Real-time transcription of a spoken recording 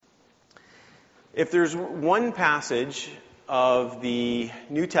If there's one passage of the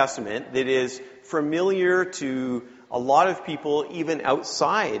New Testament that is familiar to a lot of people even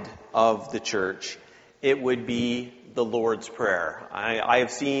outside of the church, it would be the Lord's Prayer. I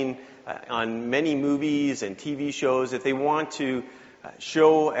have seen on many movies and TV shows, if they want to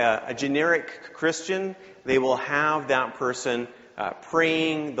show a generic Christian, they will have that person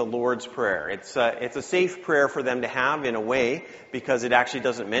praying the Lord's Prayer. It's a safe prayer for them to have in a way, because it actually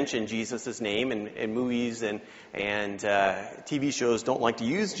doesn't mention Jesus' name, and movies and TV shows don't like to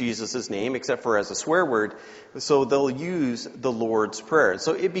use Jesus' name except for as a swear word, so they'll use the Lord's Prayer.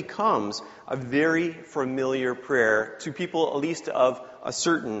 So it becomes a very familiar prayer to people, at least of a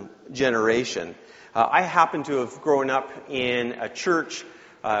certain generation. I happen to have grown up in a church.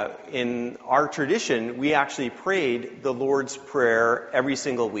 In our tradition, we actually prayed the Lord's Prayer every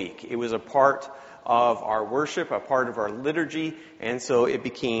single week. It was a part of our worship, a part of our liturgy, and so it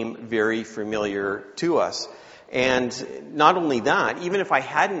became very familiar to us. And not only that, even if I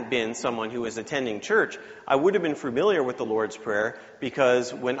hadn't been someone who was attending church, I would have been familiar with the Lord's Prayer,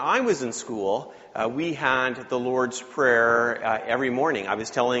 because when I was in school, we had the Lord's Prayer every morning. I was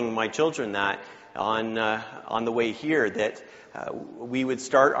telling my children that on the way here, that we would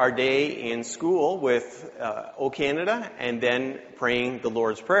start our day in school with O Canada and then praying the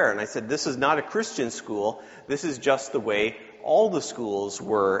Lord's Prayer. And I said, this is not a Christian school. This is just the way all the schools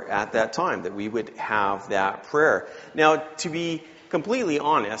were at that time, that we would have that prayer. Now, to be completely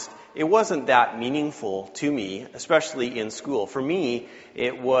honest, it wasn't that meaningful to me, especially in school. For me,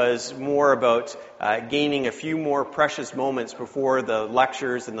 it was more about gaining a few more precious moments before the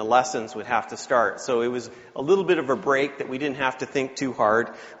lectures and the lessons would have to start. So it was a little bit of a break that we didn't have to think too hard.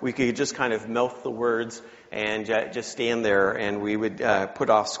 We could just kind of mouth the words and just stand there, and we would put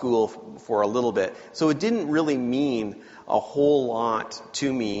off school for a little bit. So it didn't really mean a whole lot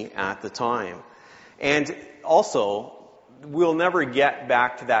to me at the time. And also, we'll never get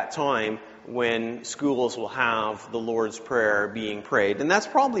back to that time when schools will have the Lord's Prayer being prayed. And that's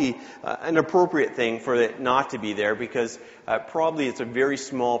probably an appropriate thing for it not to be there, because probably it's a very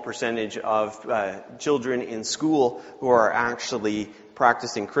small percentage of children in school who are actually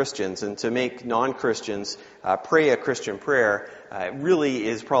practicing Christians. And to make non-Christians pray a Christian prayer really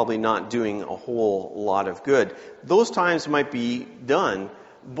is probably not doing a whole lot of good. Those times might be done,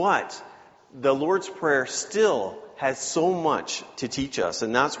 but the Lord's Prayer still has so much to teach us,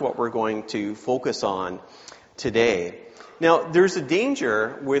 and that's what we're going to focus on today. Now, there's a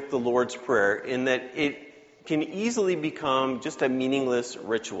danger with the Lord's Prayer in that it can easily become just a meaningless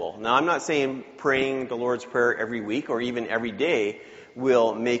ritual. Now, I'm not saying praying the Lord's Prayer every week or even every day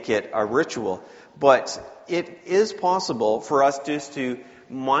will make it a ritual, but it is possible for us just to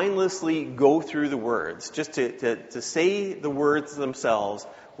mindlessly go through the words, just to say the words themselves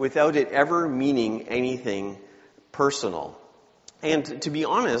without it ever meaning anything personal. And to be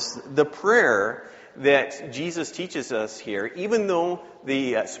honest, the prayer that Jesus teaches us here, even though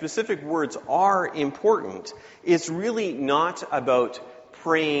the specific words are important, it's really not about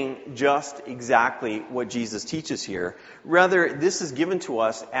praying just exactly what Jesus teaches here. Rather, this is given to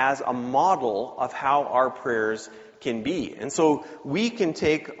us as a model of how our prayers can be. And so we can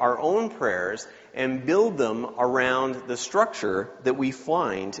take our own prayers and build them around the structure that we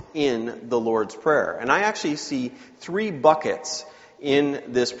find in the Lord's Prayer. And I actually see 3 buckets in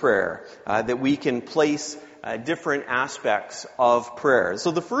this prayer that we can place different aspects of prayer.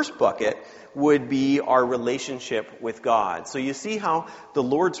 So the first bucket would be our relationship with God. So you see how the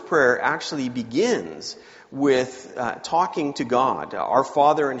Lord's Prayer actually begins with talking to God. Our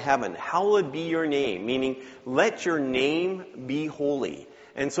Father in heaven, hallowed be your name, meaning let your name be holy.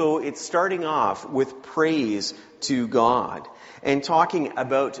 And so it's starting off with praise to God and talking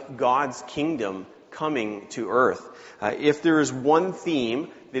about God's kingdom coming to earth. If there is one theme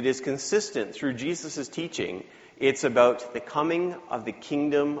that is consistent through Jesus' teaching, it's about the coming of the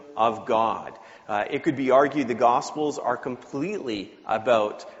kingdom of God. It could be argued the Gospels are completely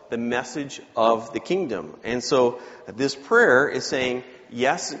about the message of the kingdom. And so this prayer is saying,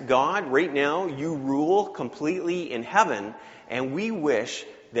 yes, God, right now you rule completely in heaven, and we wish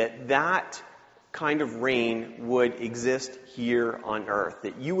that that kind of reign would exist here on earth,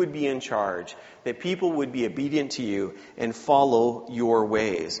 that you would be in charge, that people would be obedient to you and follow your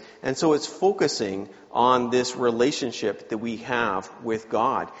ways. And so it's focusing on this relationship that we have with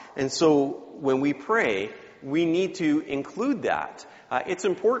God. And so when we pray, we need to include that. It's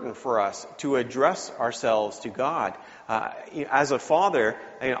important for us to address ourselves to God. As a father,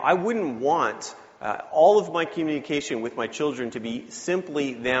 I wouldn't want all of my communication with my children to be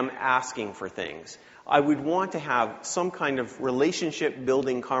simply them asking for things. I would want to have some kind of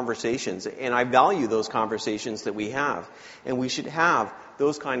relationship-building conversations, and I value those conversations that we have. And we should have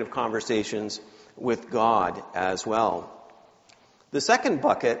those kind of conversations with God as well. The second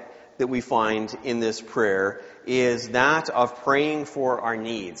bucket that we find in this prayer is that of praying for our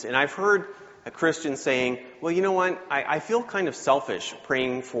needs. And I've heard a Christian saying, well, you know what, I feel kind of selfish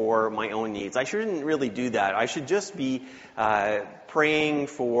praying for my own needs. I shouldn't really do that. I should just be praying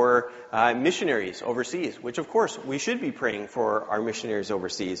for missionaries overseas, which of course we should be praying for our missionaries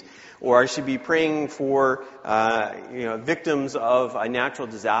overseas. Or I should be praying for victims of a natural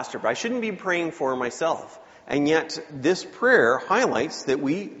disaster, but I shouldn't be praying for myself. And yet this prayer highlights that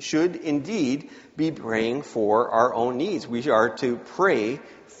we should indeed be praying for our own needs. We are to pray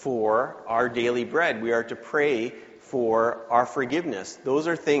for our daily bread. We are to pray for our forgiveness. Those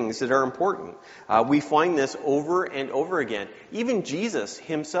are things that are important. We find this over and over again. Even Jesus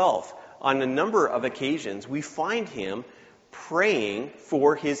himself, on a number of occasions, we find him praying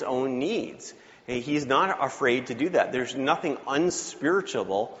for his own needs. And he's not afraid to do that. There's nothing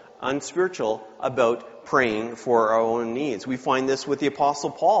unspiritual about praying for our own needs. We find this with the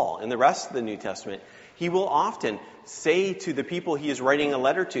Apostle Paul and the rest of the New Testament. He will often say to the people he is writing a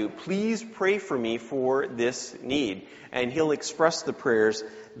letter to, please pray for me for this need. And he'll express the prayers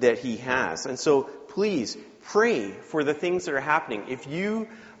that he has. And so please pray for the things that are happening. If you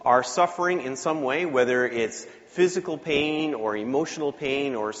are suffering in some way, whether it's physical pain or emotional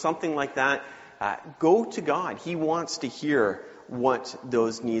pain or something like that, go to God. He wants to hear what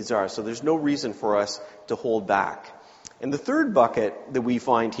those needs are. So there's no reason for us to hold back. And the third bucket that we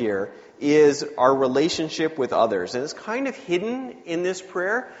find here is our relationship with others. And it's kind of hidden in this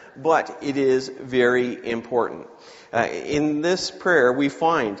prayer, but it is very important. In this prayer, we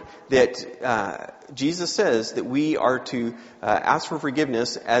find that Jesus says that we are to ask for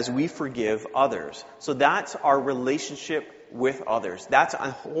forgiveness as we forgive others. So that's our relationship with others. That's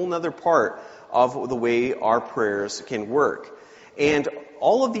a whole other part of the way our prayers can work. And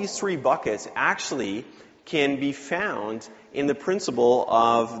all of these three buckets actually can be found in the principle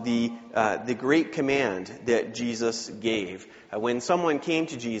of the great command that Jesus gave. When someone came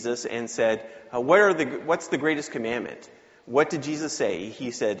to Jesus and said, what's the greatest commandment? What did Jesus say?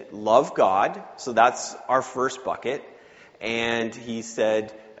 He said, love God. So that's our first bucket. And he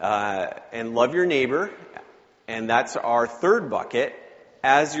said, and love your neighbor. And that's our third bucket,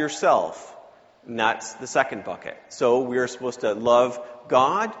 as yourself. And that's the second bucket. So we are supposed to love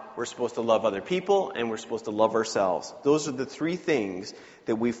God, we're supposed to love other people, and we're supposed to love ourselves. Those are the three things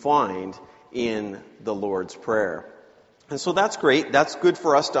that we find in the Lord's Prayer. And so that's great. That's good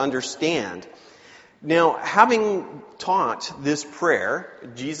for us to understand. Now, having taught this prayer,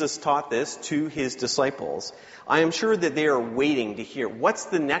 Jesus taught this to his disciples, I am sure that they are waiting to hear what's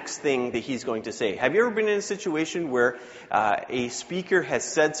the next thing that he's going to say. Have you ever been in a situation where a speaker has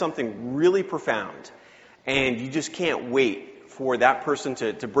said something really profound and you just can't wait for that person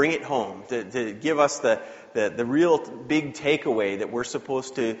to bring it home, to give us the real big takeaway that we're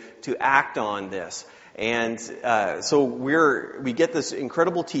supposed to act on this? And so we get this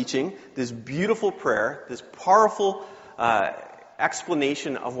incredible teaching, this beautiful prayer, this powerful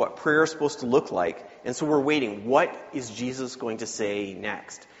explanation of what prayer is supposed to look like. And so we're waiting. What is Jesus going to say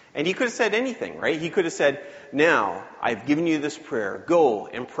next? And he could have said anything, right? He could have said, now, I've given you this prayer. Go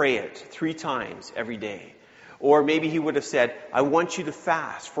and pray it 3 times every day. Or maybe he would have said, I want you to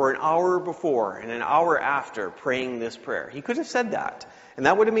fast for an hour before and an hour after praying this prayer. He could have said that. And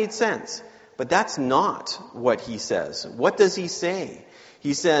that would have made sense. But that's not what he says. What does he say?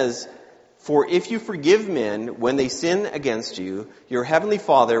 He says, for if you forgive men when they sin against you, your heavenly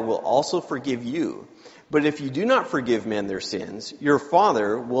Father will also forgive you. But if you do not forgive men their sins, your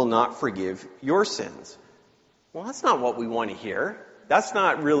Father will not forgive your sins. Well, that's not what we want to hear. That's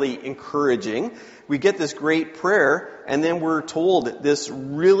not really encouraging. We get this great prayer, and then we're told this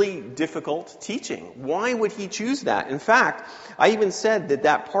really difficult teaching. Why would he choose that? In fact, I even said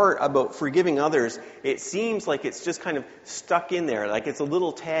that part about forgiving others, it seems like it's just kind of stuck in there, like it's a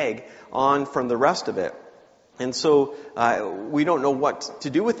little tag on from the rest of it. And so we don't know what to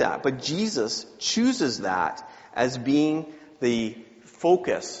do with that. But Jesus chooses that as being the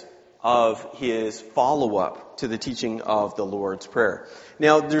focus of his follow-up to the teaching of the Lord's Prayer.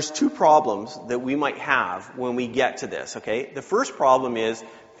 Now, there's 2 problems that we might have when we get to this, okay? The first problem is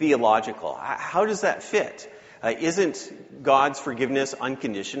theological. How does that fit? Isn't God's forgiveness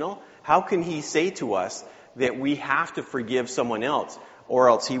unconditional? How can he say to us that we have to forgive someone else, or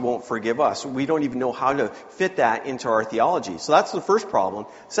else he won't forgive us? We don't even know how to fit that into our theology. So that's the first problem.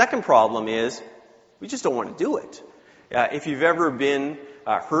 Second problem is, We just don't want to do it. If you've ever been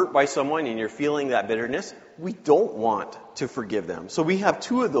hurt by someone and you're feeling that bitterness, we don't want to forgive them. So we have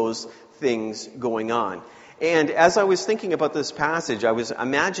two of those things going on. And as I was thinking about this passage, I was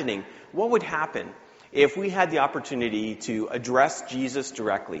imagining what would happen if we had the opportunity to address Jesus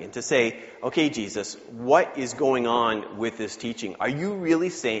directly and to say, okay, Jesus, what is going on with this teaching? Are you really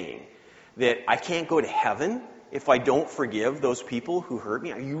saying that I can't go to heaven if I don't forgive those people who hurt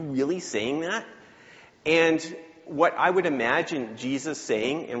me? Are you really saying that? And what I would imagine Jesus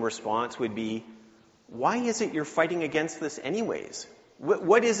saying in response would be, why is it you're fighting against this anyways?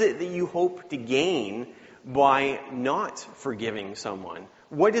 What is it that you hope to gain by not forgiving someone?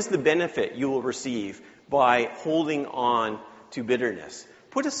 What is the benefit you will receive by holding on to bitterness?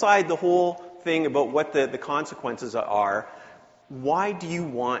 Put aside the whole thing about what the consequences are. Why do you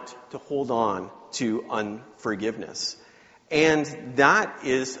want to hold on to unforgiveness? And that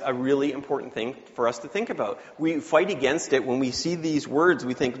is a really important thing for us to think about. We fight against it when we see these words.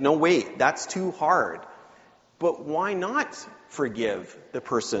 We think, no, wait, that's too hard. But why not forgive the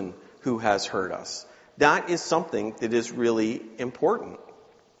person who has hurt us? That is something that is really important.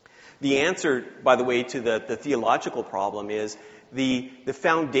 The answer, by the way, to the theological problem is the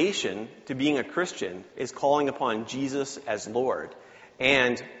foundation to being a Christian is calling upon Jesus as Lord.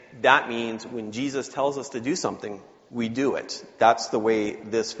 And that means when Jesus tells us to do something, we do it. That's the way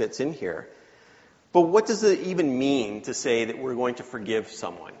this fits in here. But what does it even mean to say that we're going to forgive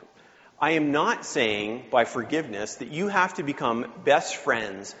someone? I am not saying by forgiveness that you have to become best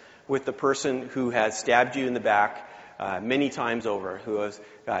friends with the person who has stabbed you in the back many times over, who has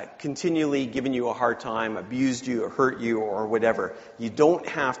continually given you a hard time, abused you, or hurt you, or whatever. You don't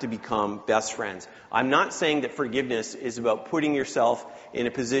have to become best friends. I'm not saying that forgiveness is about putting yourself in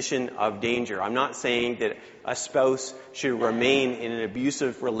a position of danger. I'm not saying that a spouse should remain in an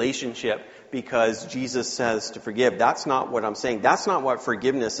abusive relationship because Jesus says to forgive. That's not what I'm saying. That's not what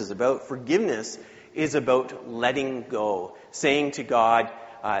forgiveness is about. Forgiveness is about letting go, saying to God,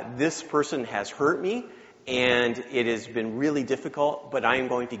 this person has hurt me, and it has been really difficult, but I am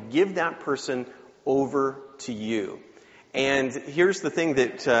going to give that person over to you. And here's the thing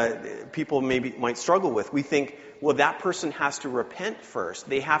that people might struggle with. We think, well, that person has to repent first.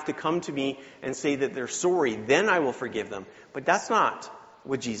 They have to come to me and say that they're sorry. Then I will forgive them. But that's not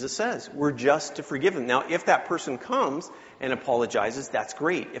what Jesus says. We're just to forgive them. Now, if that person comes and apologizes, that's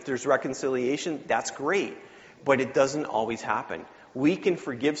great. If there's reconciliation, that's great. But it doesn't always happen. We can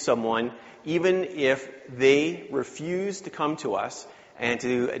forgive someone even if they refuse to come to us and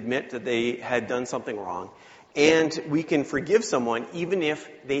to admit that they had done something wrong. And we can forgive someone even if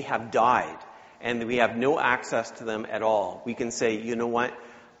they have died and we have no access to them at all. We can say, you know what?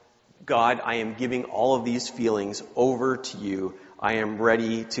 God, I am giving all of these feelings over to you. I am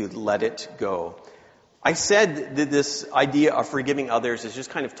ready to let it go. I said that this idea of forgiving others is just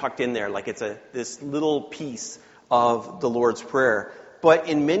kind of tucked in there, like it's this little piece of the Lord's Prayer. But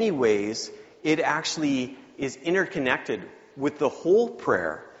in many ways, it actually is interconnected with the whole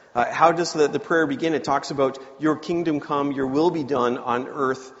prayer. How does the prayer begin? It talks about your kingdom come, your will be done on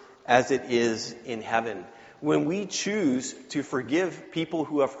earth as it is in heaven. When we choose to forgive people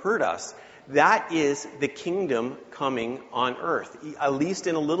who have hurt us, that is the kingdom coming on earth, at least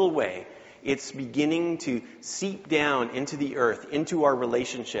in a little way. It's beginning to seep down into the earth, into our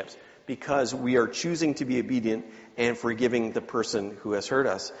relationships, because we are choosing to be obedient and forgiving the person who has hurt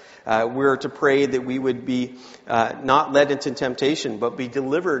us. We're to pray that we would be not led into temptation, but be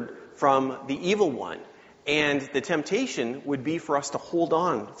delivered from the evil one. And the temptation would be for us to hold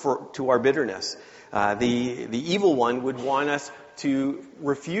on to our bitterness. The evil one would want us to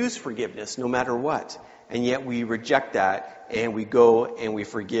refuse forgiveness no matter what. And yet we reject that and we go and we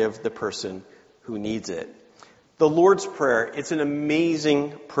forgive the person who needs it. The Lord's Prayer, it's an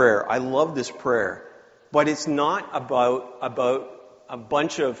amazing prayer. I love this prayer. But it's not about a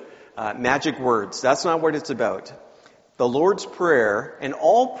bunch of magic words. That's not what it's about. The Lord's Prayer and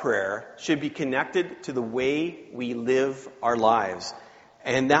all prayer should be connected to the way we live our lives.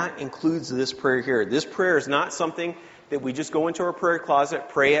 And that includes this prayer here. This prayer is not something that we just go into our prayer closet,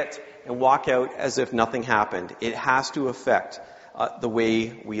 pray it, and walk out as if nothing happened. It has to affect the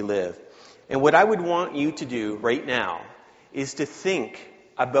way we live. And what I would want you to do right now is to think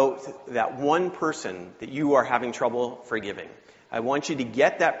about that one person that you are having trouble forgiving. I want you to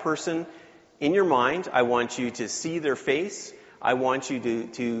get that person in your mind. I want you to see their face. I want you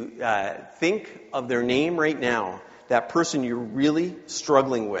to think of their name right now, that person you're really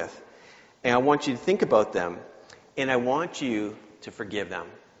struggling with. And I want you to think about them. And I want you to forgive them.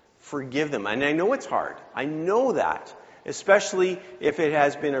 Forgive them. And I know it's hard. I know that. especially if it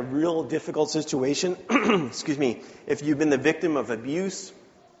has been a real difficult situation. Excuse me. If you've been the victim of abuse,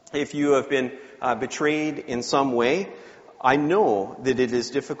 if you have been betrayed in some way, I know that it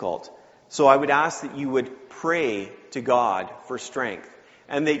is difficult. So I would ask that you would pray to God for strength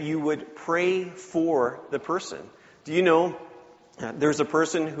and that you would pray for the person. Do you know, there's a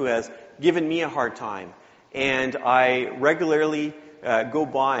person who has given me a hard time, and I regularly go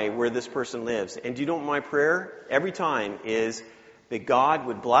by where this person lives. And do you know what my prayer every time is? That God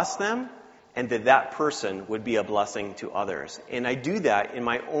would bless them and that that person would be a blessing to others. And I do that in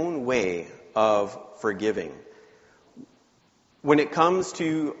my own way of forgiving. When it comes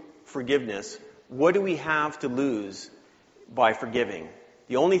to forgiveness, what do we have to lose by forgiving?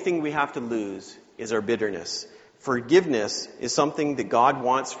 The only thing we have to lose is our bitterness. Forgiveness is something that God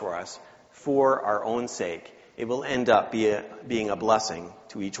wants for us for our own sake. It will end up being a blessing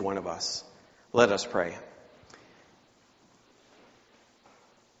to each one of us. Let us pray.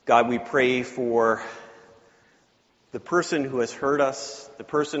 God, we pray for the person who has hurt us, the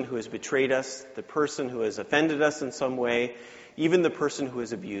person who has betrayed us, the person who has offended us in some way, even the person who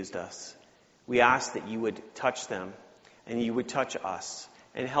has abused us. We ask that you would touch them and you would touch us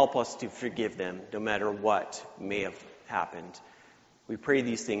and help us to forgive them no matter what may have happened. We pray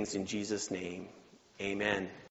these things in Jesus' name. Amen.